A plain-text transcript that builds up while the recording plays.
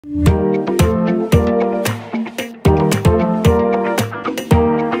Hey,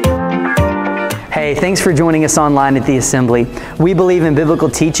 thanks for joining us online at the Assembly. We believe in biblical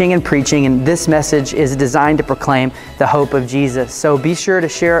teaching and preaching, and this message is designed to proclaim the hope of Jesus. So be sure to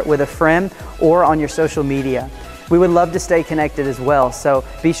share it with a friend or on your social media. We would love to stay connected as well, so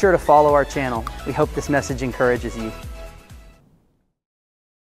be sure to follow our channel. We hope this message encourages you. If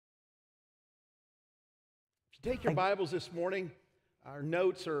you take your Bibles this morning, our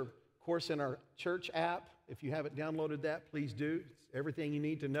notes are, of course, in our church app. If you haven't downloaded that, please do. It's everything you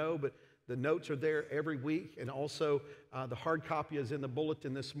need to know, but the notes are there every week, and also the hard copy is in the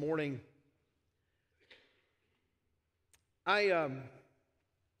bulletin this morning. I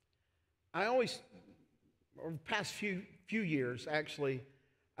always, over the past few years, actually,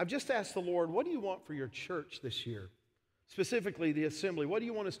 I've just asked the Lord, what do you want for your church this year? Specifically, the Assembly. What do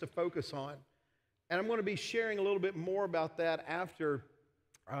you want us to focus on? And I'm going to be sharing a little bit more about that after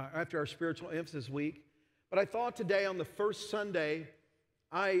our Spiritual Emphasis Week. But I thought today, on the first Sunday,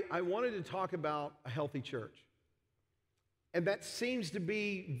 I wanted to talk about a healthy church. And that seems to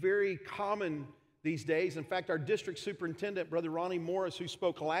be very common these days. In fact, our district superintendent, Brother Ronnie Morris, who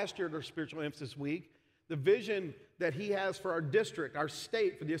spoke last year at our Spiritual Emphasis Week, the vision that he has for our district, our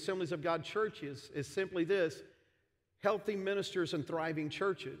state, for the Assemblies of God churches is simply this: healthy ministers and thriving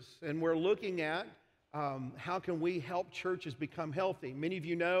churches. And we're looking at how can we help churches become healthy. Many of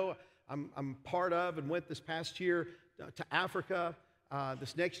you know I'm part of and went this past year to Africa.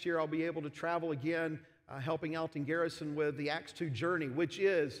 This next year I'll be able to travel again, helping Alton Garrison with the Acts 2 journey, which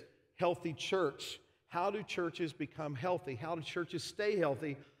is healthy church. How do churches become healthy? How do churches stay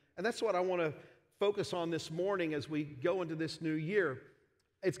healthy? And that's what I want to focus on this morning as we go into this new year.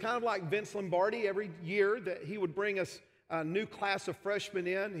 It's kind of like Vince Lombardi every year that he would bring us a new class of freshmen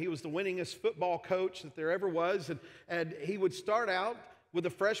in. He was the winningest football coach that there ever was. And he would start out with a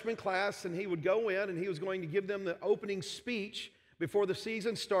freshman class, and he would go in and he was going to give them the opening speech before the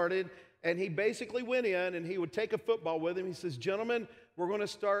season started. And he basically went in and he would take a football with him. He says, "Gentlemen, we're going to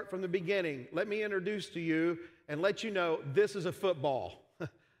start from the beginning. Let me introduce to you and let you know this is a football."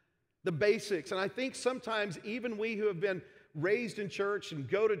 The basics. And I think sometimes even we who have been raised in church and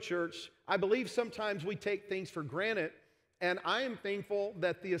go to church, I believe sometimes we take things for granted. And I am thankful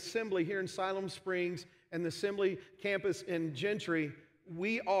that the Assembly here in Siloam Springs and the Assembly campus in Gentry,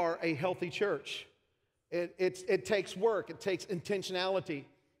 we are a healthy church. It takes work. It takes intentionality.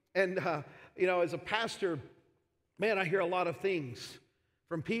 And, as a pastor, man, I hear a lot of things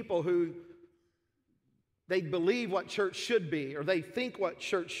from people who they believe what church should be, or they think what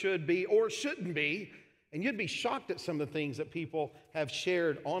church should be or shouldn't be. And you'd be shocked at some of the things that people have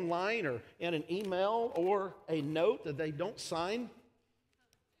shared online or in an email or a note that they don't sign.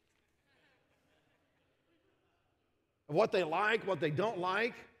 What they like, what they don't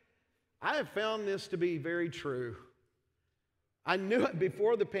like. I have found this to be very true. I knew it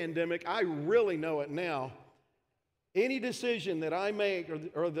before the pandemic. I really know it now. Any decision that I make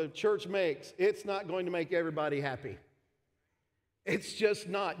or the church makes, it's not going to make everybody happy. It's just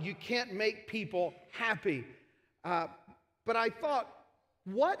not. You can't make people happy. But I thought,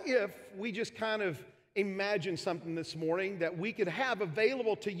 what if we just kind of imagine something this morning that we could have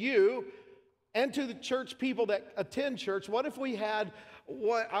available to you and to the church people that attend church? What if we had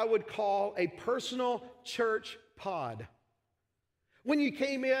what I would call a personal church pod? When you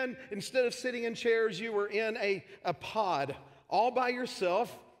came in, instead of sitting in chairs, you were in a pod all by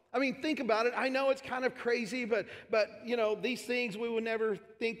yourself. I mean, think about it. I know it's kind of crazy, but these things, we would never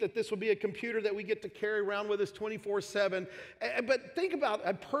think that this would be a computer that we get to carry around with us 24/7. But think about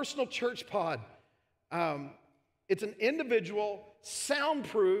a personal church pod. It's an individual,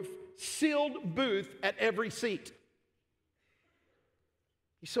 soundproof, sealed booth at every seat.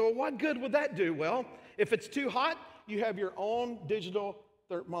 You say, well, what good would that do? Well, if it's too hot, you have your own digital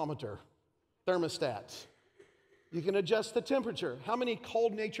thermostats. You can adjust the temperature. How many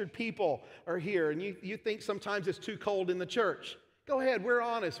cold-natured people are here? And you think sometimes it's too cold in the church. Go ahead, we're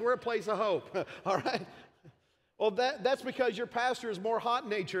honest. We're a place of hope. All right? Well, that's because your pastor is more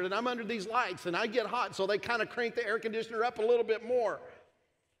hot-natured, and I'm under these lights, and I get hot, so they kind of crank the air conditioner up a little bit more.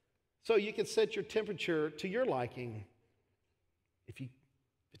 So you can set your temperature to your liking. If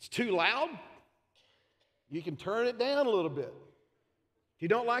it's too loud, you can turn it down a little bit. If you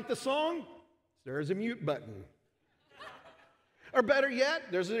don't like the song, there's a mute button. Or better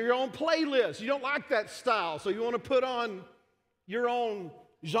yet, there's your own playlist. You don't like that style, so you want to put on your own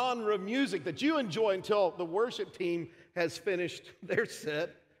genre of music that you enjoy until the worship team has finished their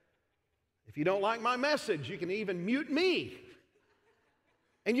set. If you don't like my message, you can even mute me.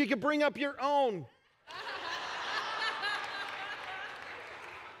 And you can bring up your own.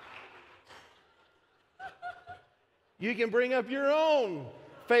 You can bring up your own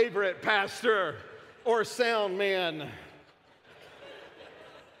favorite pastor or sound man.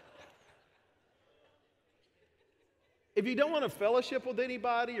 If you don't want to fellowship with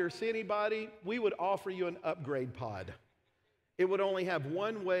anybody or see anybody, we would offer you an upgrade pod. It would only have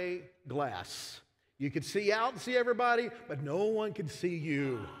one-way glass. You could see out and see everybody, but no one could see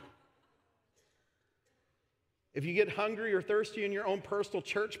you. If you get hungry or thirsty in your own personal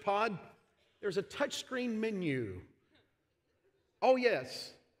church pod, there's a touchscreen menu. Oh,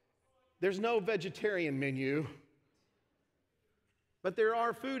 yes, there's no vegetarian menu, but there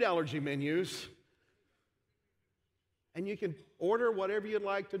are food allergy menus. And you can order whatever you'd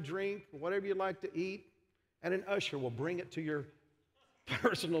like to drink, whatever you'd like to eat, and an usher will bring it to your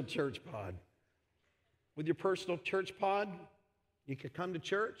personal church pod. With your personal church pod, you can come to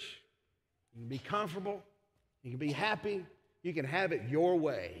church, you can be comfortable, you can be happy, you can have it your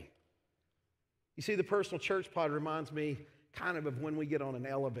way. You see, the personal church pod reminds me kind of when we get on an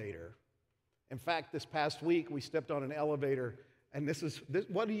elevator. In fact, this past week, we stepped on an elevator. And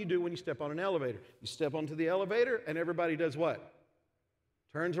what do you do when you step on an elevator? You step onto the elevator, and everybody does what?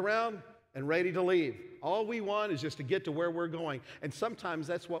 Turns around and ready to leave. All we want is just to get to where we're going. And sometimes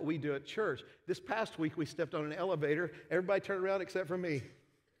that's what we do at church. This past week, we stepped on an elevator. Everybody turned around except for me.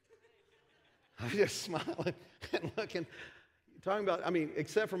 I was just smiling and looking. Talking about,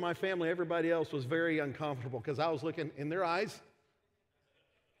 except for my family, everybody else was very uncomfortable because I was looking in their eyes.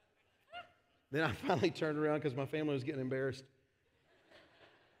 Then I finally turned around because my family was getting embarrassed.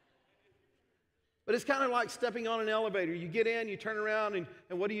 But it's kind of like stepping on an elevator. You get in, you turn around, and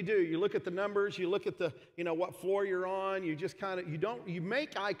what do? You look at the numbers, you look at the, what floor you're on. You just kind of, you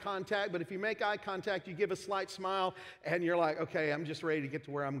make eye contact, but if you make eye contact, you give a slight smile, and you're like, okay, I'm just ready to get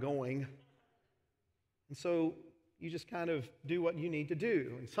to where I'm going. And so you just kind of do what you need to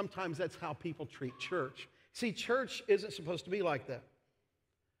do. And sometimes that's how people treat church. See, church isn't supposed to be like that.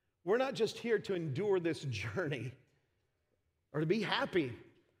 We're not just here to endure this journey or to be happy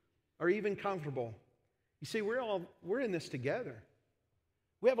or even comfortable. You see, we're in this together.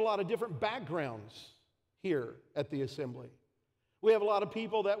 We have a lot of different backgrounds here at the assembly. We have a lot of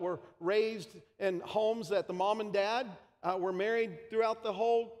people that were raised in homes that the mom and dad were married throughout their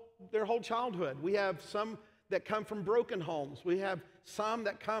whole childhood. We have some that come from broken homes. We have some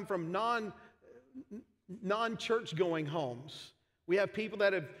that come from non-church going homes. We have people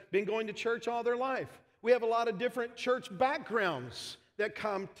that have been going to church all their life. We have a lot of different church backgrounds that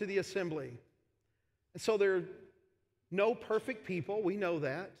come to the assembly. And so there are no perfect people. We know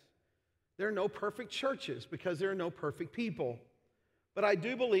that. There are no perfect churches because there are no perfect people. But I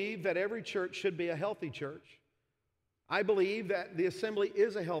do believe that every church should be a healthy church. I believe that the assembly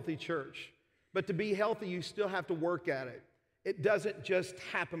is a healthy church. But to be healthy, you still have to work at it. It doesn't just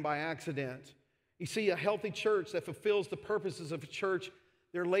happen by accident. You see, a healthy church that fulfills the purposes of a church,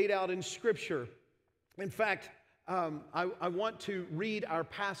 they're laid out in Scripture. In fact, I want to read our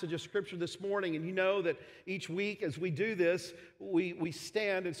passage of Scripture this morning, and you know that each week as we do this, we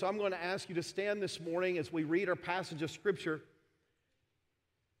stand, and so I'm going to ask you to stand this morning as we read our passage of Scripture.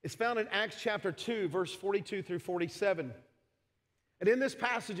 It's found in Acts chapter 2, verse 42 through 47. And in this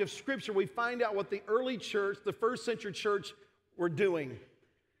passage of Scripture, we find out what the early church, the first century church, were doing.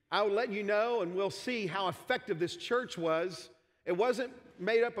 I will let you know, and we'll see how effective this church was. It wasn't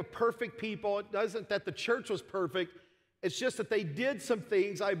made up of perfect people. It doesn't that the church was perfect. It's just that they did some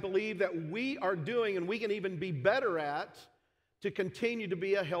things, I believe, that we are doing and we can even be better at to continue to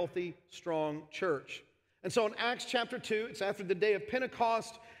be a healthy, strong church. And so in Acts chapter 2, it's after the day of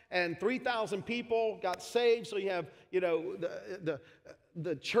Pentecost, and 3,000 people got saved. So you have,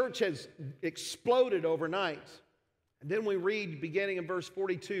 the church has exploded overnight. And then we read, beginning in verse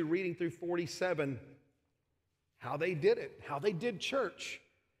 42, reading through 47, how they did it, how they did church.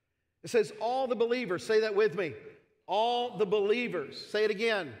 It says, all the believers, say that with me, all the believers, say it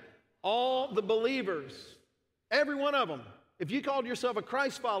again, all the believers, every one of them. If you called yourself a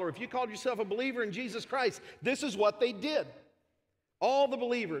Christ follower, if you called yourself a believer in Jesus Christ, this is what they did. All the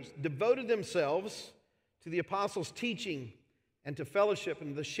believers devoted themselves to the apostles' teaching and to fellowship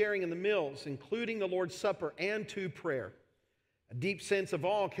and to the sharing in the meals, including the Lord's Supper and to prayer. A deep sense of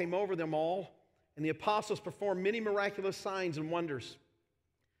awe came over them all, and the apostles performed many miraculous signs and wonders.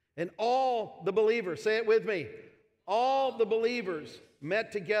 And all the believers, say it with me, all the believers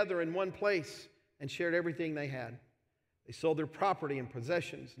met together in one place and shared everything they had. They sold their property and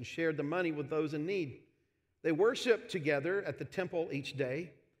possessions and shared the money with those in need. They worshiped together at the temple each day,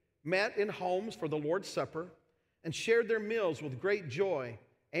 met in homes for the Lord's Supper, and shared their meals with great joy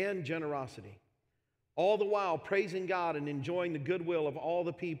and generosity, all the while praising God and enjoying the goodwill of all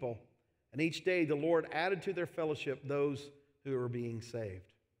the people. And each day the Lord added to their fellowship those who were being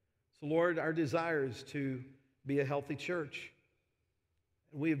saved. So Lord, our desire is to be a healthy church.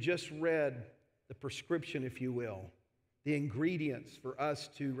 And we have just read the prescription, if you will, the ingredients for us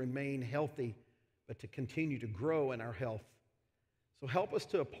to remain healthy, but to continue to grow in our health. So help us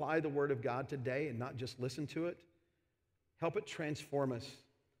to apply the Word of God today and not just listen to it. Help it transform us,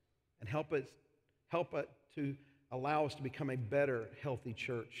 and help it to allow us to become a better, healthy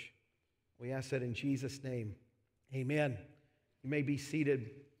church. We ask that in Jesus' name. Amen. You may be seated.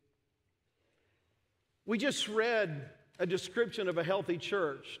 We just read a description of a healthy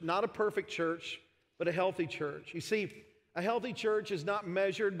church, not a perfect church, but a healthy church. You see, a healthy church is not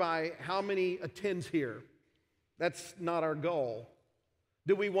measured by how many attends here. That's not our goal.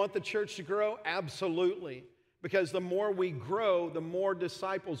 Do we want the church to grow? Absolutely. Because the more we grow, the more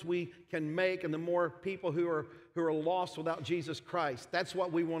disciples we can make, and the more people who are lost without Jesus Christ. That's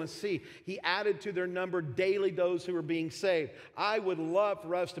what we want to see. He added to their number daily those who are being saved. I would love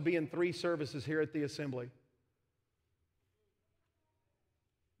for us to be in 3 services here at the assembly.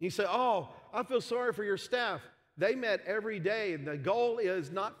 You say, oh, I feel sorry for your staff. They met every day. The goal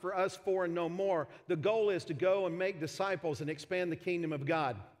is not for us 4 and no more. The goal is to go and make disciples and expand the kingdom of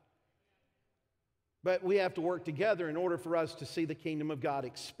God. But we have to work together in order for us to see the kingdom of God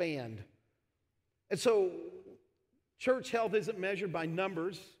expand. And so, church health isn't measured by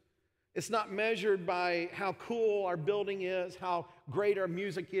numbers. It's not measured by how cool our building is, how great our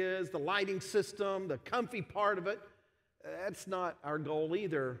music is, the lighting system, the comfy part of it. That's not our goal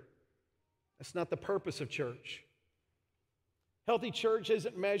either. That's not the purpose of church. Healthy church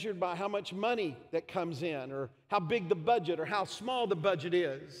isn't measured by how much money that comes in, or how big the budget, or how small the budget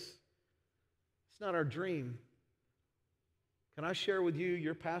is. It's not our dream. Can I share with you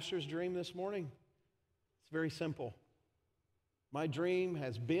your pastor's dream this morning? It's very simple. My dream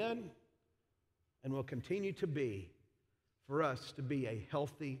has been and will continue to be for us to be a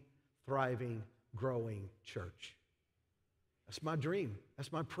healthy, thriving, growing church. That's my dream.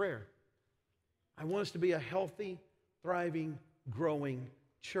 That's my prayer. I want us to be a healthy, thriving, growing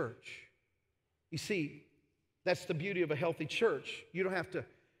church. You see, that's the beauty of a healthy church. You don't have to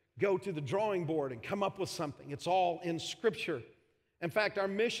go to the drawing board and come up with something. It's all in Scripture. In fact, our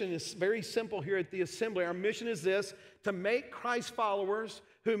mission is very simple here at the assembly. Our mission is this: to make Christ followers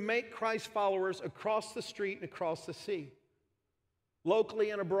who make Christ followers across the street and across the sea, locally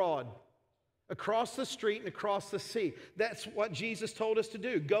and abroad, across the street and across the sea. That's what Jesus told us to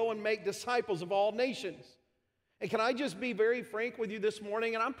do. Go and make disciples of all nations. And can I just be very frank with you this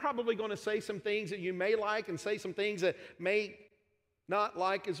morning? And I'm probably going to say some things that you may like and say some things that may not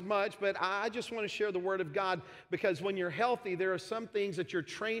like as much, but I just want to share the Word of God, because when you're healthy, there are some things that your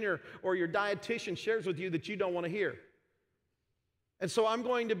trainer or your dietitian shares with you that you don't want to hear. And so I'm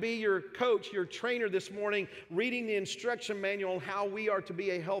going to be your coach, your trainer this morning, reading the instruction manual on how we are to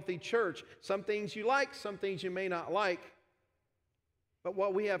be a healthy church. Some things you like, some things you may not like. But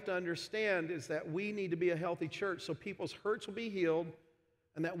what we have to understand is that we need to be a healthy church so people's hurts will be healed,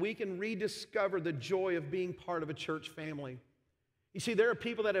 and that we can rediscover the joy of being part of a church family. You see, there are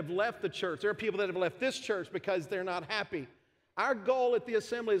people that have left the church. There are people that have left this church because they're not happy. Our goal at the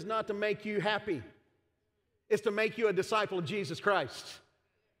assembly is not to make you happy. It's to make you a disciple of Jesus Christ.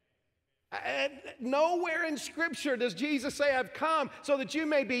 And nowhere in Scripture does Jesus say, I've come so that you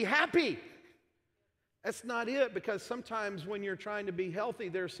may be happy. That's not it, because sometimes when you're trying to be healthy,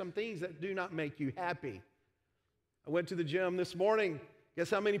 there are some things that do not make you happy. I went to the gym this morning. Guess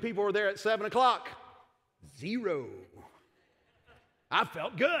how many people were there at 7 o'clock? 0. I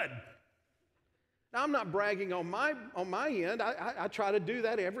felt good. Now, I'm not bragging on my end. I try to do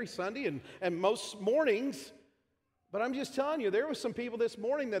that every Sunday and most mornings. But I'm just telling you, there were some people this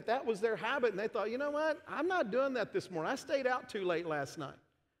morning that was their habit, and they thought, you know what? I'm not doing that this morning. I stayed out too late last night.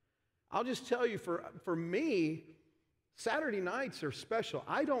 I'll just tell you, for me, Saturday nights are special.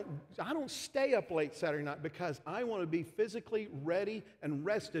 I don't stay up late Saturday night because I want to be physically ready and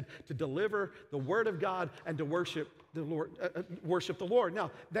rested to deliver the Word of God and to worship the Lord.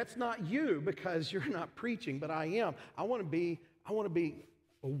 Now, that's not you, because you're not preaching, but I am. I want to be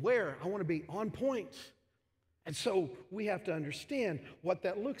aware. I want to be on point. And so we have to understand what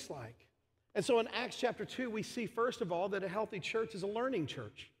that looks like. And so in Acts chapter 2, we see, first of all, that a healthy church is a learning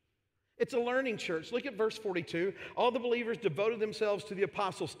church. It's a learning church. Look at verse 42. All the believers devoted themselves to the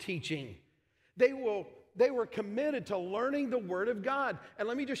apostles' teaching. They were committed to learning the Word of God. And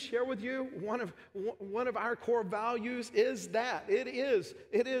let me just share with you, one of our core values is that. It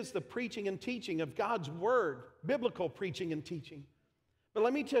is the preaching and teaching of God's Word, biblical preaching and teaching. But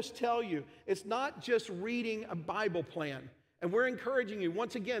let me just tell you, it's not just reading a Bible plan. And we're encouraging you,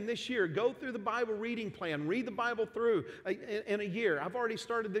 once again, this year, go through the Bible reading plan. Read the Bible through in a year. I've already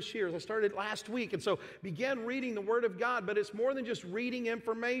started this year. I started last week. And so begin reading the Word of God. But it's more than just reading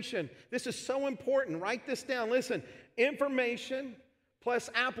information. This is so important. Write this down. Listen, information plus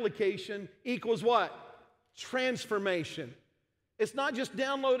application equals what? Transformation. It's not just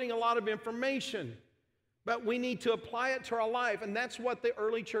downloading a lot of information, but we need to apply it to our life, and that's what the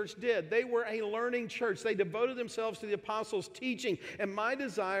early church did. They were a learning church. They devoted themselves to the apostles' teaching, and my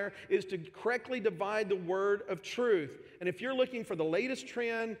desire is to correctly divide the word of truth. And if you're looking for the latest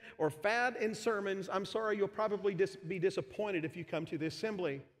trend or fad in sermons, I'm sorry, you'll probably be disappointed if you come to the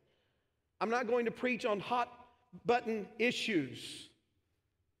assembly. I'm not going to preach on hot-button issues.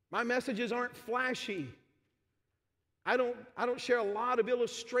 My messages aren't flashy. I don't share a lot of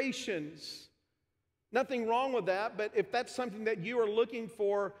illustrations. Nothing wrong with that, but if that's something that you are looking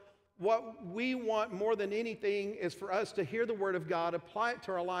for, what we want more than anything is for us to hear the Word of God, apply it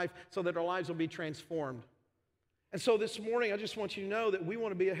to our life so that our lives will be transformed. And so this morning, I just want you to know that we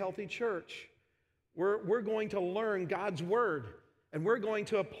want to be a healthy church. We're going to learn God's Word, and we're going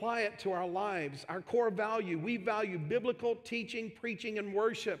to apply it to our lives. Our core value, we value biblical teaching, preaching, and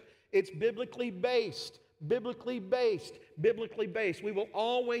worship. It's biblically based. Biblically based, biblically based. We will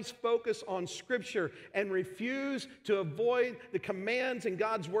always focus on Scripture and refuse to avoid the commands in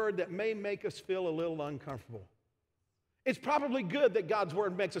God's Word that may make us feel a little uncomfortable. It's probably good that God's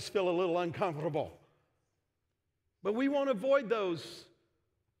Word makes us feel a little uncomfortable. But we won't avoid those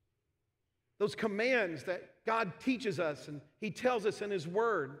commands that God teaches us and He tells us in His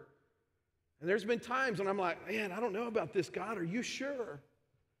Word. And there's been times when I'm like, man, I don't know about this, God. Are you sure?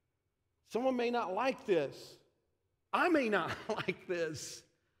 Someone may not like this. I may not like this.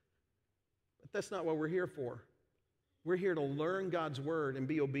 But that's not what we're here for. We're here to learn God's Word and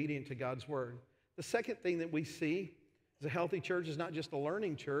be obedient to God's Word. The second thing that we see is a healthy church is not just a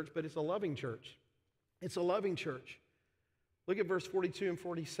learning church, but it's a loving church. It's a loving church. Look at verse 42 and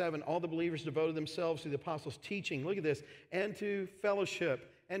 47. All the believers devoted themselves to the apostles' teaching. Look at this. And to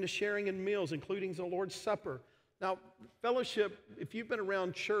fellowship and to sharing in meals, including the Lord's Supper. Now, fellowship, if you've been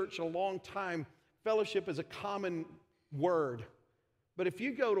around church a long time, fellowship is a common word. But if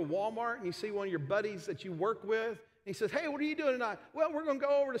you go to Walmart and you see one of your buddies that you work with, and he says, hey, what are you doing tonight? Well, we're going to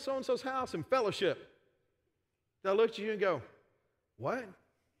go over to so-and-so's house and fellowship. They'll look at you and go, what?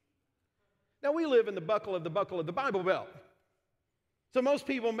 Now, we live in the buckle of the Bible Belt. So most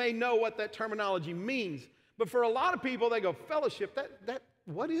people may know what that terminology means. But for a lot of people, they go, fellowship,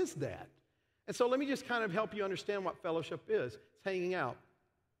 what is that? And so let me just kind of help you understand what fellowship is. It's hanging out.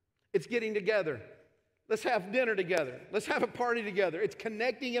 It's getting together. Let's have dinner together. Let's have a party together. It's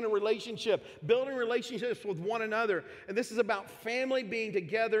connecting in a relationship, building relationships with one another. And this is about family being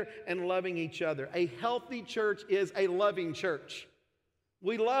together and loving each other. A healthy church is a loving church.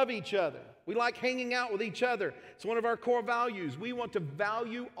 We love each other. We like hanging out with each other. It's one of our core values. We want to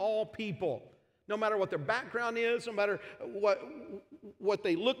value all people. No matter what their background is, no matter what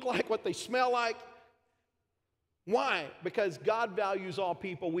they look like, what they smell like. Why? Because God values all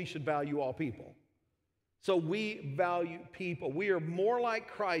people. We should value all people. So we value people. We are more like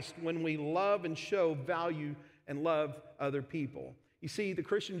Christ when we love and show value and love other people. You see, the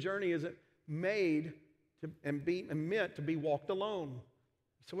Christian journey isn't made and meant to be walked alone.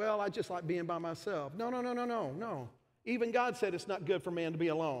 So, well, I just like being by myself. No. Even God said it's not good for man to be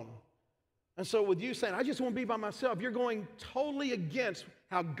alone. And so with you saying, I just want to be by myself, you're going totally against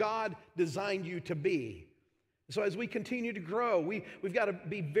how God designed you to be. So as we continue to grow, we've got to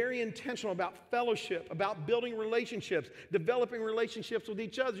be very intentional about fellowship, about building relationships, developing relationships with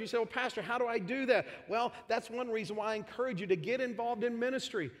each other. You say, well, Pastor, how do I do that? Well, that's one reason why I encourage you to get involved in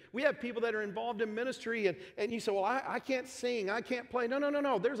ministry. We have people that are involved in ministry, and you say, well, I can't sing, I can't play.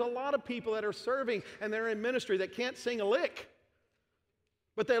 No. There's a lot of people that are serving and they're in ministry that can't sing a lick.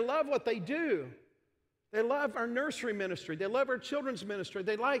 But they love what they do. They love our nursery ministry. They love our children's ministry.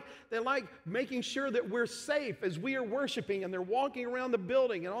 They like making sure that we're safe as we are worshiping, and they're walking around the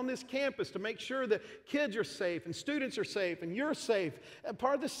building and on this campus to make sure that kids are safe and students are safe and you're safe.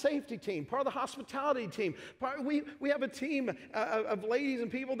 Part of the safety team, part of the hospitality team. We have a team of ladies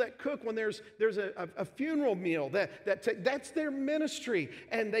and people that cook when there's a funeral meal. That's their ministry,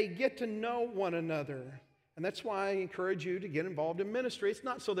 and they get to know one another. And that's why I encourage you to get involved in ministry. It's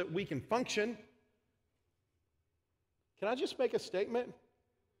not so that we can function. Can I just make a statement?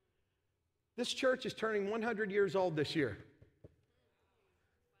 This church is turning 100 years old this year.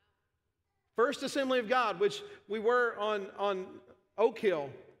 First Assembly of God, which we were on Oak Hill.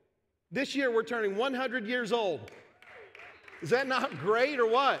 This year we're turning 100 years old. Is that not great or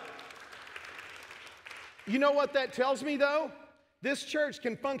what? You know what that tells me though? this church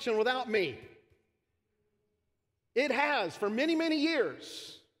can function without me. It has for many, many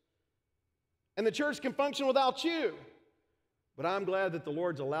years. And the church can function without you. But I'm glad that the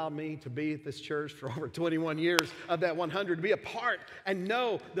Lord's allowed me to be at this church for over 21 years of that 100, to be a part and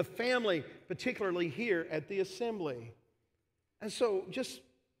know the family, particularly here at the assembly. And so just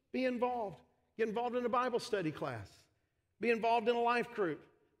be involved. Get involved in a Bible study class. Be involved in a life group.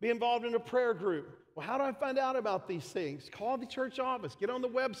 Be involved in a prayer group. Well, how do I find out about these things? Call the church office. Get on the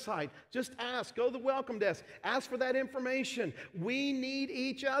website. Just ask. Go to the welcome desk. Ask for that information. We need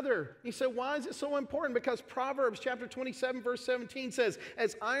each other. You say, why is it so important? Because Proverbs chapter 27, verse 17 says,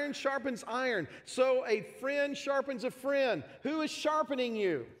 as iron sharpens iron, so a friend sharpens a friend. Who is sharpening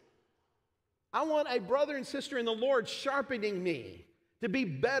you? I want a brother and sister in the Lord sharpening me to be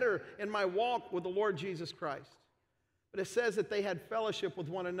better in my walk with the Lord Jesus Christ. But it says that they had fellowship with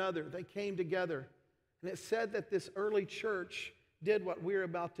one another. They came together. And it said that this early church did what we're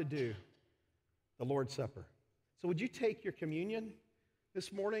about to do, the Lord's Supper. So would you take your communion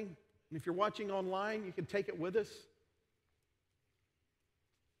this morning? And if you're watching online, you can take it with us.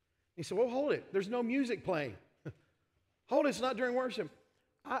 You say, well, hold it. There's no music playing. Hold it. It's not during worship.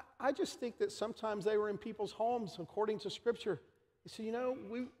 I just think that sometimes they were in people's homes according to Scripture. So, you know,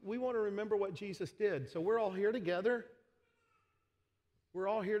 we want to remember what Jesus did. So we're all here together. We're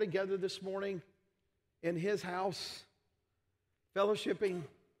all here together this morning in His house, fellowshipping, and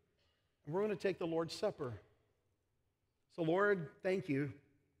we're going to take the Lord's Supper. So, Lord, thank you.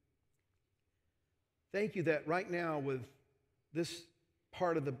 Thank you that right now with this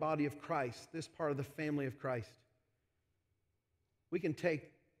part of the body of Christ, this part of the family of Christ, we can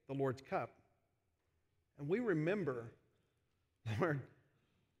take the Lord's cup and we remember, Lord,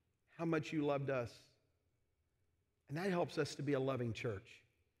 how much you loved us. And that helps us to be a loving church.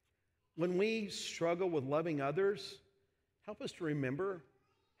 When we struggle with loving others, help us to remember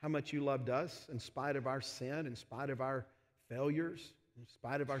how much you loved us in spite of our sin, in spite of our failures, in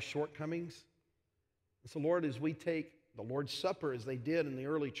spite of our shortcomings. And so, Lord, as we take the Lord's Supper, as they did in the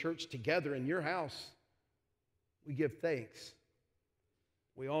early church together in your house, we give thanks.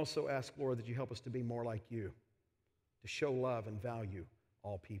 We also ask, Lord, that you help us to be more like you, to show love and value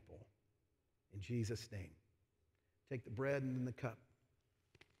all people. In Jesus' name. Take the bread and then the cup.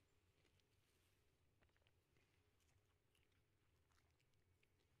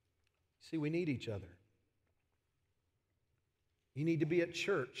 See, we need each other. You need to be at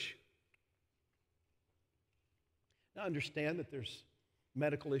church. Now, understand that there's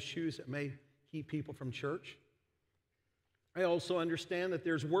medical issues that may keep people from church. I also understand that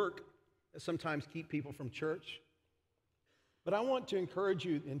there's work that sometimes keep people from church. But I want to encourage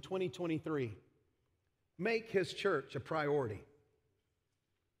you in 2023, make His church a priority.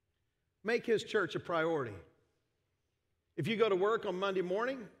 Make His church a priority. If you go to work on Monday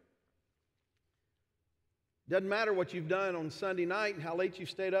morning, doesn't matter what you've done on Sunday night and how late you've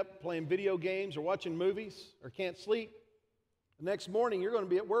stayed up playing video games or watching movies or can't sleep, the next morning you're going to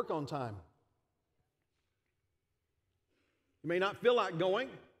be at work on time. You may not feel like going.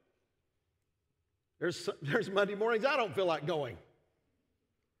 There's Monday mornings I don't feel like going.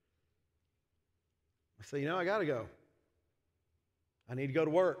 I say, I got to go. I need to go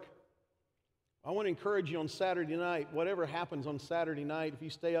to work. I want to encourage you on Saturday night, whatever happens on Saturday night, if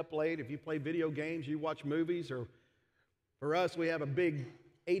you stay up late, if you play video games, you watch movies, or for us, we have a big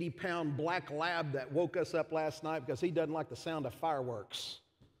 80-pound black lab that woke us up last night because he doesn't like the sound of fireworks.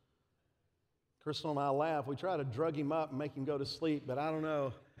 Crystal and I laugh. We try to drug him up and make him go to sleep, but I don't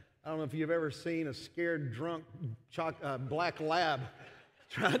know if you've ever seen a scared, drunk black lab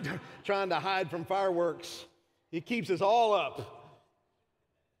trying to hide from fireworks. He keeps us all up.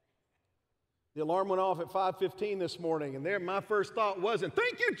 The alarm went off at 5:15 this morning, and there my first thought wasn't,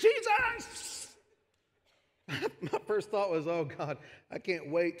 thank you, Jesus! My first thought was, oh, God, I can't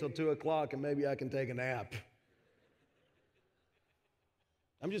wait till 2 o'clock and maybe I can take a nap.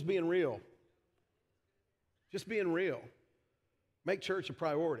 I'm just being real. Just being real. Make church a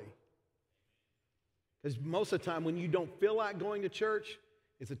priority. Because most of the time when you don't feel like going to church,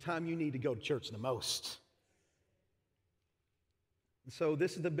 it's the time you need to go to church the most. And so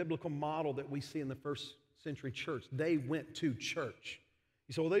this is the biblical model that we see in the first century church. They went to church.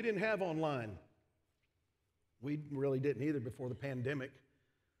 You say, well, they didn't have online. We really didn't either before the pandemic.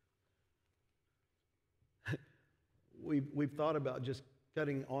 We've thought about just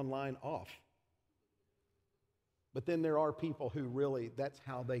cutting online off. But then there are people who really, that's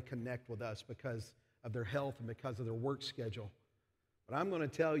how they connect with us because of their health and because of their work schedule. But I'm going to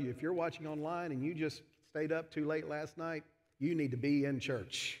tell you, if you're watching online and you just stayed up too late last night, you need to be in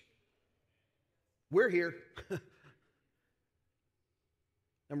church. We're here.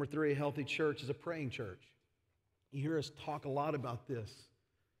 Number three, a healthy church is a praying church. You hear us talk a lot about this.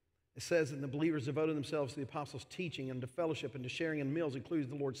 It says that the believers devoted themselves to the apostles' teaching and to fellowship and to sharing in meals, including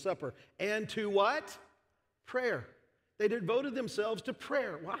the Lord's Supper, and to what? Prayer. They devoted themselves to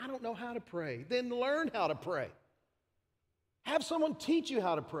prayer. Well, I don't know how to pray. Then learn how to pray. Have someone teach you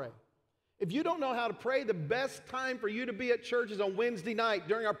how to pray. If you don't know how to pray, the best time for you to be at church is on Wednesday night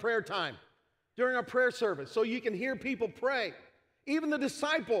during our prayer time, during our prayer service, so you can hear people pray. Even the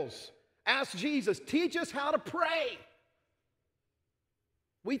disciples asked Jesus, teach us how to pray.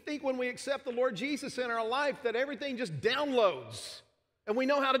 We think when we accept the Lord Jesus in our life that everything just downloads and we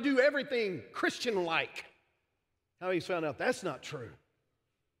know how to do everything Christian-like. How he's found out that's not true.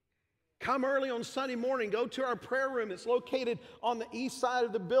 Come early on Sunday morning, go to our prayer room. It's located on the east side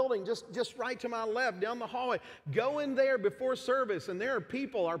of the building, just right to my left, down the hallway. Go in there before service, and there are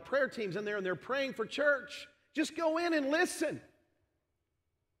people, our prayer team's in there, and they're praying for church. Just go in and listen.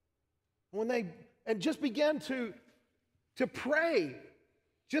 And just begin to pray.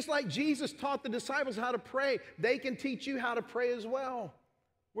 Just like Jesus taught the disciples how to pray, they can teach you how to pray as well.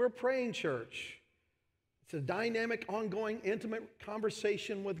 We're a praying church. It's a dynamic, ongoing, intimate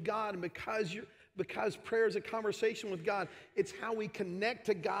conversation with God. And because prayer is a conversation with God, it's how we connect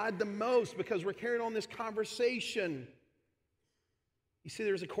to God the most, because we're carrying on this conversation. You see,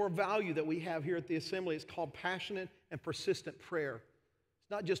 there's a core value that we have here at the Assembly. It's called passionate and persistent prayer.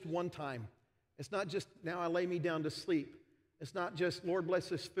 It's not just one time. It's not just, now I lay me down to sleep. It's not just, Lord, bless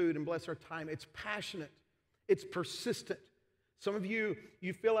this food and bless our time. It's passionate. It's persistent. Some of you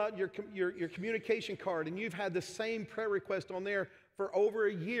fill out your communication card, and you've had the same prayer request on there for over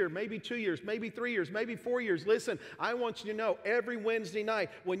a year, maybe 2 years, maybe 3 years, maybe 4 years. Listen, I want you to know every Wednesday night,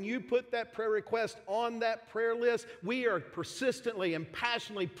 when you put that prayer request on that prayer list, we are persistently and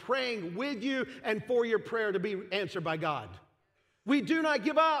passionately praying with you and for your prayer to be answered by God. We do not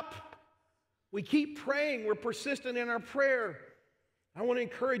give up. We keep praying. We're persistent in our prayer. I want to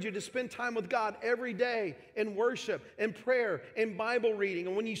encourage you to spend time with God every day in worship, in prayer, in Bible reading.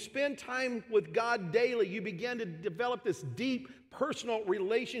 And when you spend time with God daily, you begin to develop this deep personal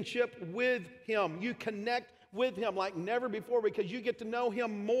relationship with Him. You connect with Him like never before because you get to know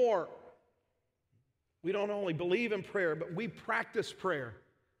Him more. We don't only believe in prayer, but we practice prayer.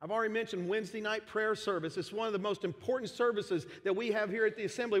 I've already mentioned Wednesday night prayer service. It's one of the most important services that we have here at the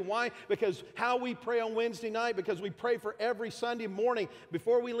Assembly. Why? Because how we pray on Wednesday night, because we pray for every Sunday morning.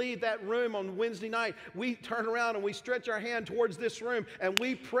 Before we leave that room on Wednesday night, we turn around and we stretch our hand towards this room and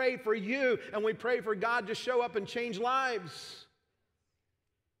we pray for you and we pray for God to show up and change lives.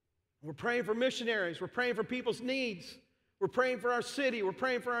 We're praying for missionaries. We're praying for people's needs. We're praying for our city. We're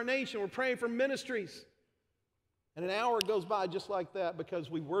praying for our nation. We're praying for ministries. And an hour goes by just like that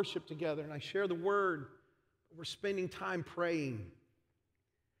because we worship together and I share the word. We're spending time praying.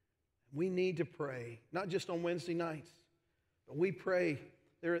 We need to pray, not just on Wednesday nights, but we pray.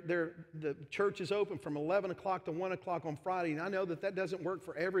 The church is open from 11 o'clock to 1 o'clock on Friday, and I know that doesn't work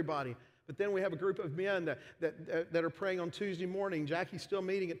for everybody. But then we have a group of men that are praying on Tuesday morning. Jackie's still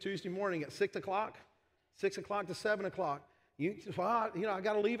meeting at Tuesday morning at 6 o'clock, 6 o'clock to 7 o'clock. I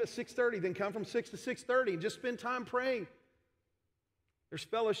got to leave at 6:30, then come from 6 to 6:30 and just spend time praying. There's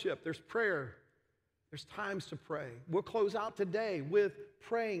fellowship, there's prayer, there's times to pray. We'll close out today with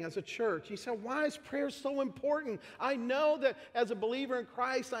praying as a church. You say, why is prayer so important? I know that as a believer in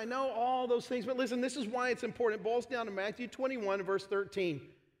Christ, I know all those things, but listen, this is why it's important. It boils down to Matthew 21, verse 13.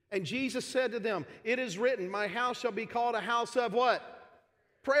 And Jesus said to them, it is written, my house shall be called a house of what?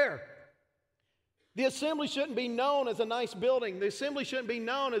 Prayer. The assembly shouldn't be known as a nice building. The assembly shouldn't be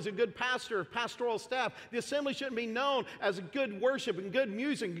known as a good pastor, pastoral staff. The assembly shouldn't be known as a good worship and good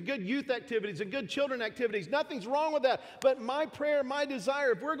music and good youth activities and good children activities. Nothing's wrong with that. But my prayer, my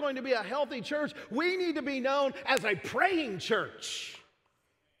desire, if we're going to be a healthy church, we need to be known as a praying church.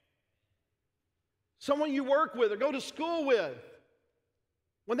 Someone you work with or go to school with.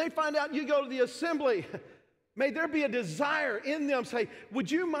 When they find out you go to the assembly, may there be a desire in them, say,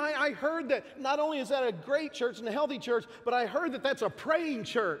 would you mind? I heard that not only is that a great church and a healthy church, but I heard that that's a praying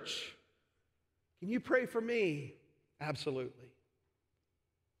church. Can you pray for me? Absolutely.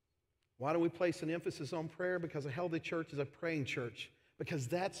 Why do we place an emphasis on prayer? Because a healthy church is a praying church. Because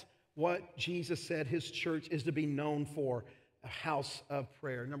that's what Jesus said His church is to be known for, a house of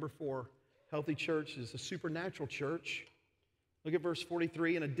prayer. Number 4, healthy church is a supernatural church. Look at verse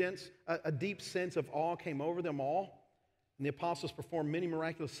 43. And a deep sense of awe came over them all. And the apostles performed many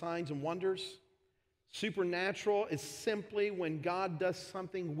miraculous signs and wonders. Supernatural is simply when God does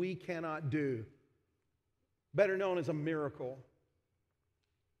something we cannot do. Better known as a miracle.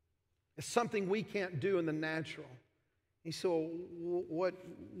 It's something we can't do in the natural. He said, well,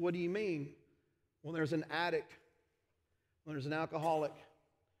 what do you mean? When there's an addict, when there's an alcoholic,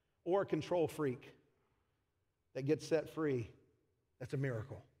 or a control freak that gets set free, that's a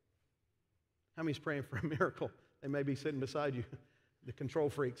miracle. How many's praying for a miracle? They may be sitting beside you, the control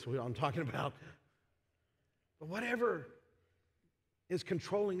freaks, what I'm talking about. But whatever is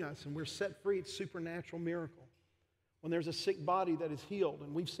controlling us and we're set free, it's a supernatural miracle. When there's a sick body that is healed,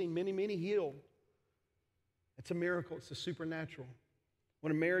 and we've seen many, many healed, it's a miracle. It's a supernatural.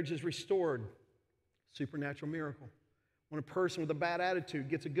 When a marriage is restored, supernatural miracle. When a person with a bad attitude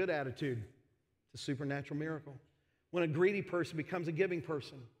gets a good attitude, it's a supernatural miracle. When a greedy person becomes a giving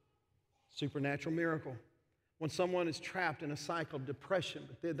person, supernatural miracle. When someone is trapped in a cycle of depression,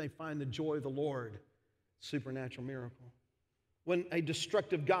 but then they find the joy of the Lord, supernatural miracle. When a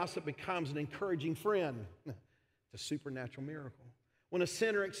destructive gossip becomes an encouraging friend, it's a supernatural miracle. When a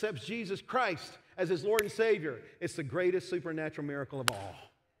sinner accepts Jesus Christ as his Lord and Savior, it's the greatest supernatural miracle of all.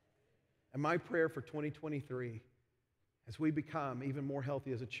 And my prayer for 2023, as we become even more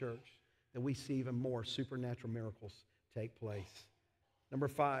healthy as a church, that we see even more supernatural miracles take place. Number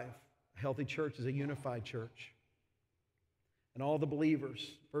 5, a healthy church is a unified church. And all the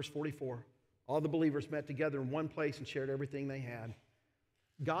believers, verse 44, all the believers met together in one place and shared everything they had.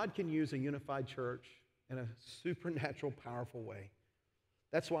 God can use a unified church in a supernatural, powerful way.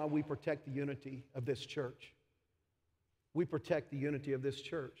 That's why we protect the unity of this church. We protect the unity of this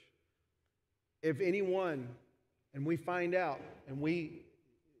church. If anyone, and we find out, and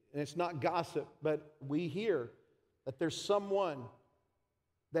it's not gossip, but we hear that there's someone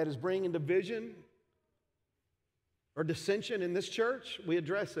that is bringing division or dissension in this church, we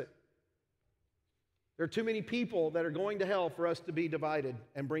address it. There are too many people that are going to hell for us to be divided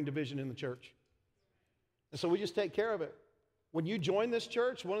and bring division in the church. And so we just take care of it. When you join this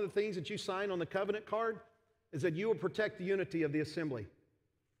church, one of the things that you sign on the covenant card is that you will protect the unity of the assembly.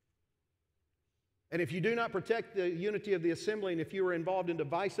 And if you do not protect the unity of the assembly, and if you are involved in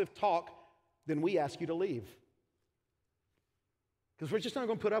divisive talk, then we ask you to leave. Because we're just not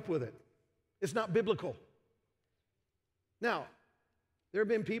going to put up with it. It's not biblical. Now, there have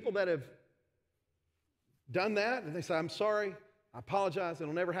been people that have done that, and they say, I'm sorry, I apologize,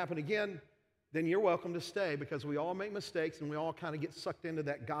 it'll never happen again. Then you're welcome to stay, because we all make mistakes and we all kind of get sucked into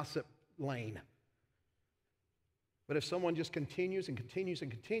that gossip lane. But if someone just continues and continues and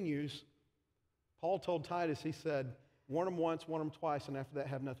continues, Paul told Titus, he said, warn them once, warn them twice, and after that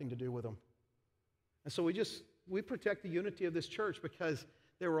have nothing to do with them. And so we protect the unity of this church because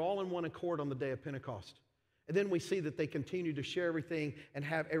they were all in one accord on the day of Pentecost. And then we see that they continue to share everything and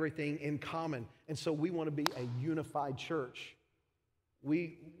have everything in common. And so we want to be a unified church.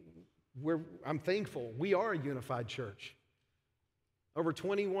 I'm thankful we are a unified church. Over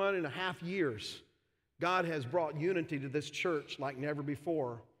 21 and a half years, God has brought unity to this church like never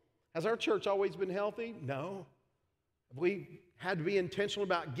before. Has our church always been healthy? No. Have we had to be intentional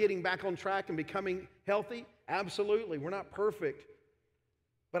about getting back on track and becoming healthy? Absolutely. We're not perfect.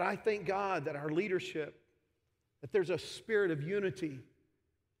 But I thank God that our leadership, that there's a spirit of unity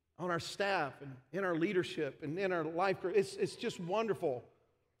on our staff and in our leadership and in our life group. It's just wonderful.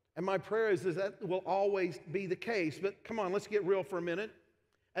 And my prayer is that will always be the case. But come on, let's get real for a minute.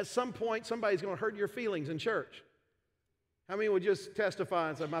 At some point, somebody's going to hurt your feelings in church. How many would just testify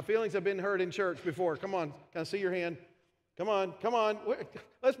and say, my feelings have been hurt in church before? Come on, can I see your hand? Come on, come on.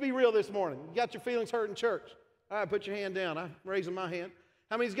 Let's be real this morning. You got your feelings hurt in church. All right, put your hand down. I'm raising my hand.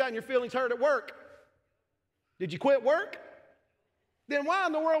 How many's gotten your feelings hurt at work? Did you quit work? Then why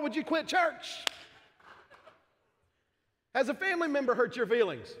in the world would you quit church? Has a family member hurt your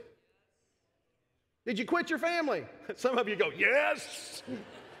feelings? Did you quit your family? Some of you go, yes.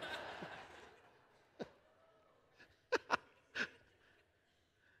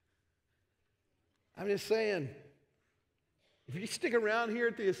 I'm just saying, if you stick around here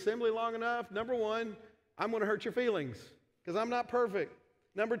at the assembly long enough, number one, I'm going to hurt your feelings because I'm not perfect.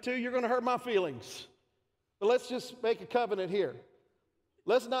 Number two, you're going to hurt my feelings. But let's just make a covenant here.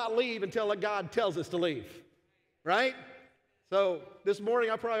 Let's not leave until God tells us to leave, right? So this morning,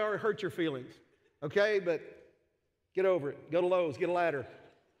 I probably already hurt your feelings, okay? But get over it. Go to Lowe's, get a ladder.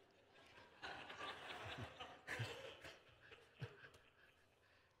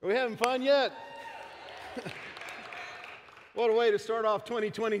 Are we having fun yet? What a way to start off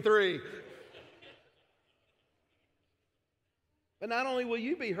 2023. But not only will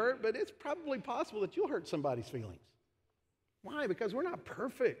you be hurt, but it's probably possible that you'll hurt somebody's feelings. Why? Because we're not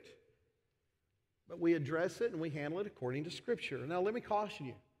perfect. But we address it and we handle it according to Scripture. Now, let me caution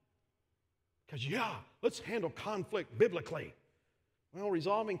you. Because, let's handle conflict biblically. Well,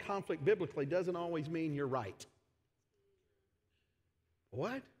 resolving conflict biblically doesn't always mean you're right.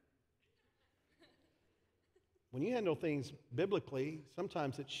 What? When you handle things biblically,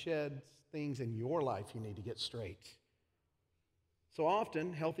 sometimes it sheds things in your life you need to get straight. So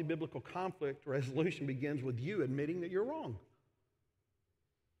often, healthy biblical conflict resolution begins with you admitting that you're wrong.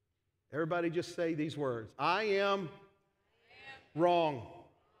 Everybody just say these words. I am wrong.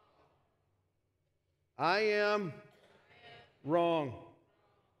 I am wrong.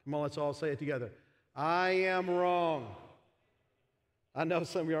 Come on, let's all say it together. I am wrong. I know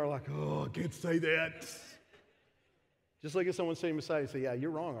some of you are like, oh, I can't say that. Just look at someone sitting beside you and say, yeah,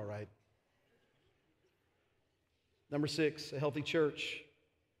 you're wrong, all right. Number 6, a healthy church.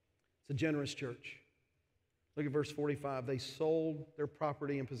 It's a generous church. Look at verse 45. They sold their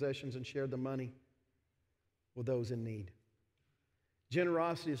property and possessions and shared the money with those in need.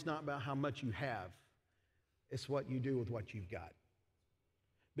 Generosity is not about how much you have. It's what you do with what you've got.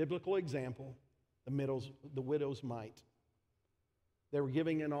 Biblical example, the widow's mite. They were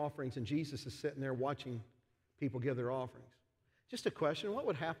giving in offerings, and Jesus is sitting there watching people give their offerings. Just a question, what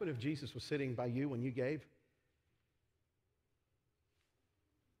would happen if Jesus was sitting by you when you gave?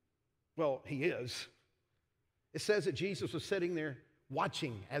 Well, he is. It says that Jesus was sitting there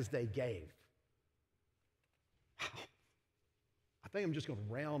watching as they gave. I think I'm just going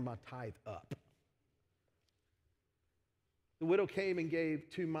to round my tithe up. The widow came and gave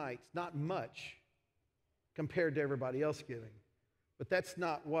 2 mites, not much compared to everybody else giving. But that's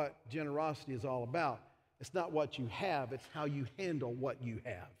not what generosity is all about. It's not what you have, it's how you handle what you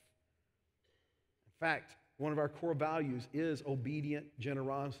have. In fact, one of our core values is obedient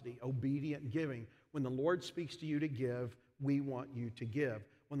generosity, obedient giving. When the Lord speaks to you to give, we want you to give.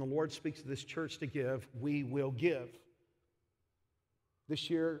 When the Lord speaks to this church to give, we will give. This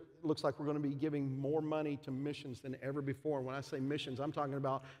year, it looks like we're going to be giving more money to missions than ever before. And when I say missions, I'm talking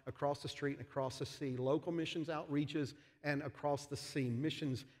about across the street and across the sea. Local missions outreaches and across the sea,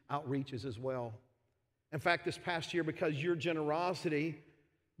 missions outreaches as well. In fact, this past year, because your generosity,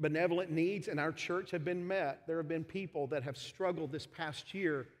 benevolent needs in our church have been met. There have been people that have struggled this past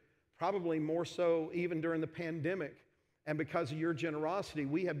year, probably more so even during the pandemic. And because of your generosity,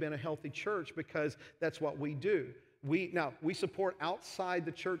 we have been a healthy church because that's what we do. We support outside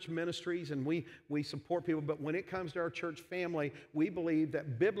the church ministries and we support people, but when it comes to our church family, we believe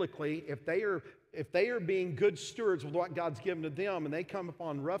that biblically, if they are being good stewards with what God's given to them and they come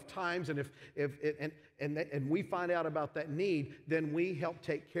upon rough times and we find out about that need, then we help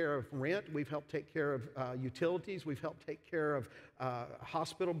take care of rent, we've helped take care of utilities, we've helped take care of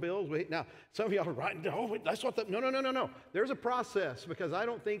hospital bills. Now, some of y'all are writing down, oh, that's what no. There's a process because I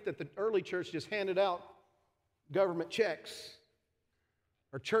don't think that the early church just handed out government checks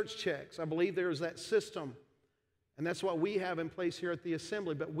or church checks. I believe there's that system. And that's what we have in place here at the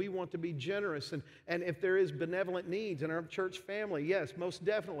Assembly. But we want to be generous. And if there is benevolent needs in our church family, yes, most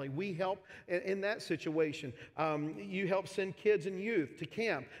definitely. We help in that situation. You help send kids and youth to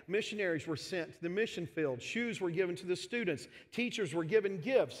camp. Missionaries were sent to the mission field. Shoes were given to the students. Teachers were given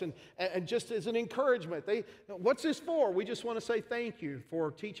gifts. And just as an encouragement, what's this for? We just want to say thank you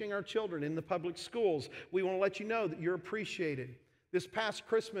for teaching our children in the public schools. We want to let you know that you're appreciated. This past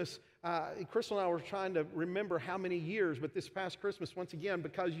Christmas, Crystal and I were trying to remember how many years, but this past Christmas, once again,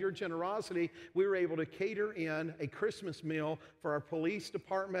 because of your generosity, we were able to cater in a Christmas meal for our police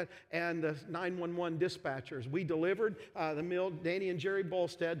department and the 911 dispatchers. We delivered the meal. Danny and Jerry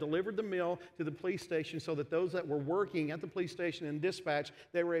Bolstad delivered the meal to the police station so that those that were working at the police station in dispatch,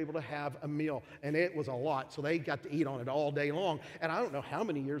 they were able to have a meal. And it was a lot, so they got to eat on it all day long. And I don't know how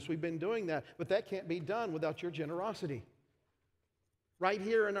many years we've been doing that, but that can't be done without your generosity. Right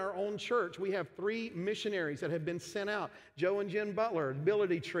here in our own church, we have 3 missionaries that have been sent out. Joe and Jen Butler,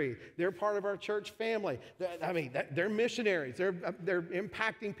 Ability Tree. They're part of our church family. They're missionaries. They're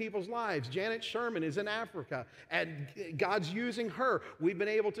impacting people's lives. Janet Sherman is in Africa, and God's using her. We've been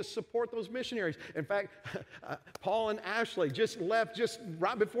able to support those missionaries. In fact, Paul and Ashley just left just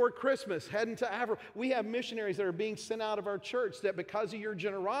right before Christmas, heading to Africa. We have missionaries that are being sent out of our church that because of your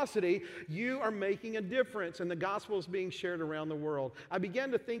generosity, you are making a difference, and the gospel is being shared around the world. I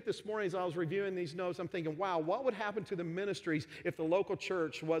began to think this morning as I was reviewing these notes, I'm thinking, wow, what would happen to the ministries if the local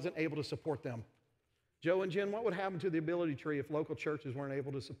church wasn't able to support them? Joe and Jen, what would happen to the Ability Tree if local churches weren't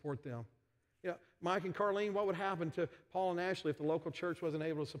able to support them? Mike and Carlene, what would happen to Paul and Ashley if the local church wasn't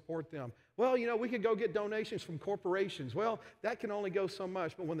able to support them? Well, we could go get donations from corporations. Well, that can only go so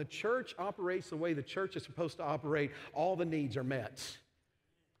much. But when the church operates the way the church is supposed to operate, all the needs are met.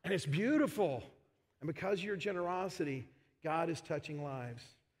 And it's beautiful. And because of your generosity, God is touching lives.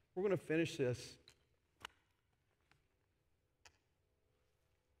 We're going to finish this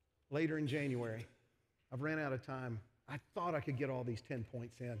later in January. I've ran out of time. I thought I could get all these 10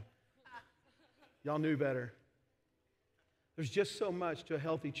 points in. Y'all knew better. There's just so much to a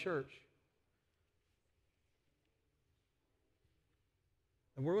healthy church.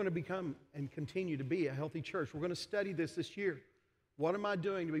 And we're going to become and continue to be a healthy church. We're going to study this year. What am I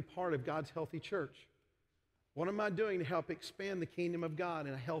doing to be part of God's healthy church? What am I doing to help expand the kingdom of God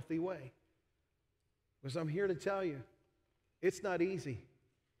in a healthy way? Because I'm here to tell you, it's not easy.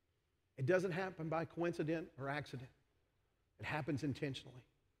 It doesn't happen by coincidence or accident. It happens intentionally.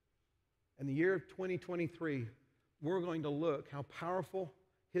 In the year of 2023, we're going to look how powerful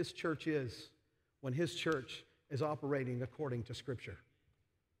His church is when His church is operating according to Scripture.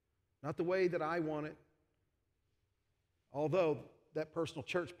 Not the way that I want it, although that personal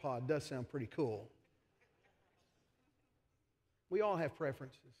church pod does sound pretty cool. We all have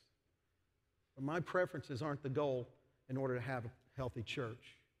preferences. But my preferences aren't the goal in order to have a healthy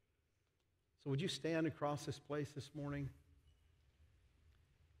church. So would you stand across this place this morning?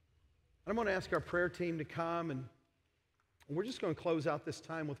 I'm going to ask our prayer team to come, and we're just going to close out this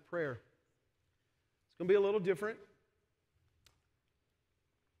time with prayer. It's going to be a little different.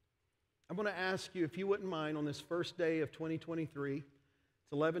 I'm going to ask you, if you wouldn't mind, on this first day of 2023, it's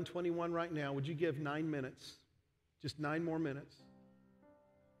 11:21 right now, would you give 9 minutes? Just 9 more minutes.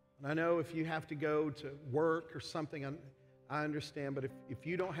 And I know if you have to go to work or something, I understand, but if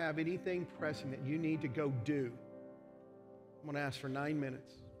you don't have anything pressing that you need to go do, I'm going to ask for 9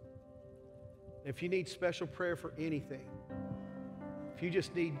 minutes. If you need special prayer for anything, if you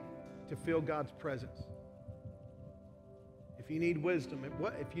just need to feel God's presence, if you need wisdom,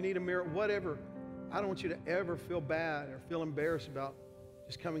 if you need a mirror, whatever, I don't want you to ever feel bad or feel embarrassed about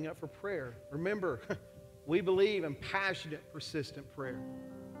just coming up for prayer. Remember, we believe in passionate, persistent prayer.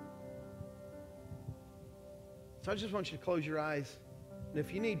 So I just want you to close your eyes. And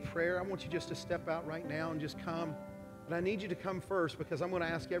if you need prayer, I want you just to step out right now and just come. But I need you to come first, because I'm going to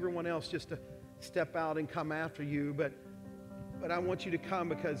ask everyone else just to step out and come after you. But I want you to come,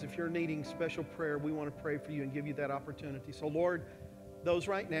 because if you're needing special prayer, we want to pray for you and give you that opportunity. So Lord, those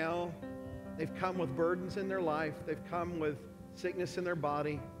right now, they've come with burdens in their life. They've come with sickness in their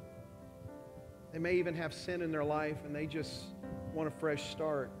body. They may even have sin in their life, and they just want a fresh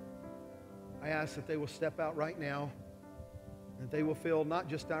start. I ask that they will step out right now, and that they will feel not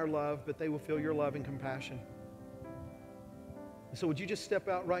just our love, but they will feel your love and compassion. And so would you just step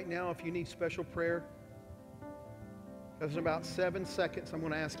out right now if you need special prayer? Because in about 7 seconds, I'm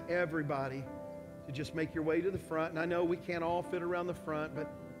going to ask everybody to just make your way to the front. And I know we can't all fit around the front, but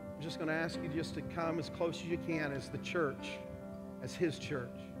I'm just going to ask you just to come as close as you can as the church, as His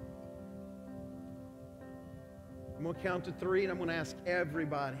church. I'm going to count to 3, and I'm going to ask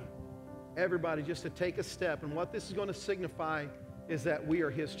everybody just to take a step. And what this is going to signify is that we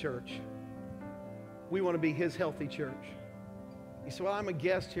are His church. We want to be His healthy church. You say, well, I'm a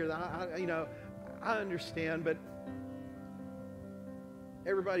guest here. I understand, but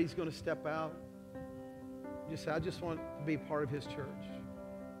everybody's going to step out. You say, I just want to be part of His church.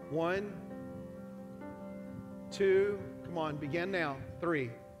 1, 2, come on, begin now. 3,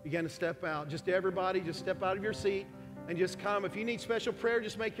 begin to step out. Just everybody, just step out of your seat and just come. If you need special prayer,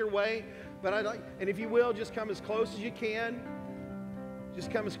 just make your way. And if you will, just come as close as you can. Just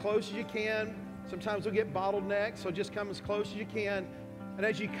come as close as you can. Sometimes we'll get bottlenecked, so just come as close as you can. And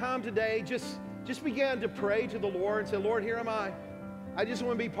as you come today, just begin to pray to the Lord and say, Lord, here am I. I just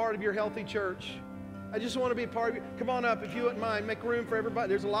want to be part of your healthy church. I just want to be part of your... Come on up if you wouldn't mind. Make room for everybody.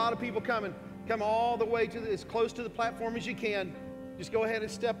 There's a lot of people coming. Come all the way to as close to the platform as you can. Just go ahead and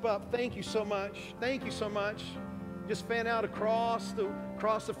step up. Thank you so much. Thank you so much. Just fan out across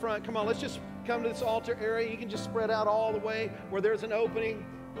the front. Come on, let's just come to this altar area. You can just spread out all the way where there's an opening.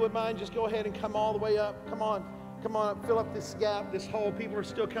 If you wouldn't mind, just go ahead and come all the way up. Come on up. Fill up this gap, this hole. People are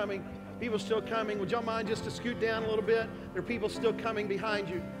still coming. People are still coming. Would y'all mind just to scoot down a little bit? There are people still coming behind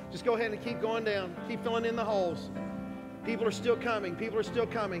you. Just go ahead and keep going down. Keep filling in the holes. People are still coming. People are still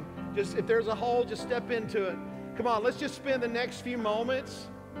coming. Just if there's a hole, just step into it. Come on, let's just spend the next few moments.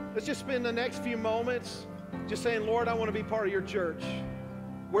 Just saying, Lord, I want to be part of your church.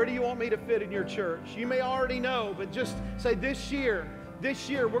 Where do you want me to fit in your church? You may already know, but just say this year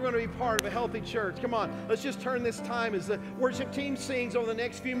we're going to be part of a healthy church. Come on, let's just turn this time as the worship team sings over the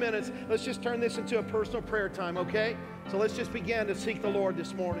next few minutes. Let's just turn this into a personal prayer time, okay? So let's just begin to seek the Lord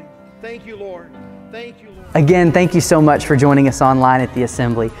this morning. Thank you, Lord. Thank you, Lord. Again, thank you so much for joining us online at the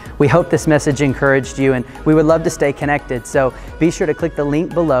Assembly. We hope this message encouraged you, and we would love to stay connected. So be sure to click the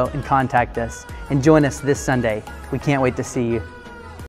link below and contact us. And join us this Sunday. We can't wait to see you.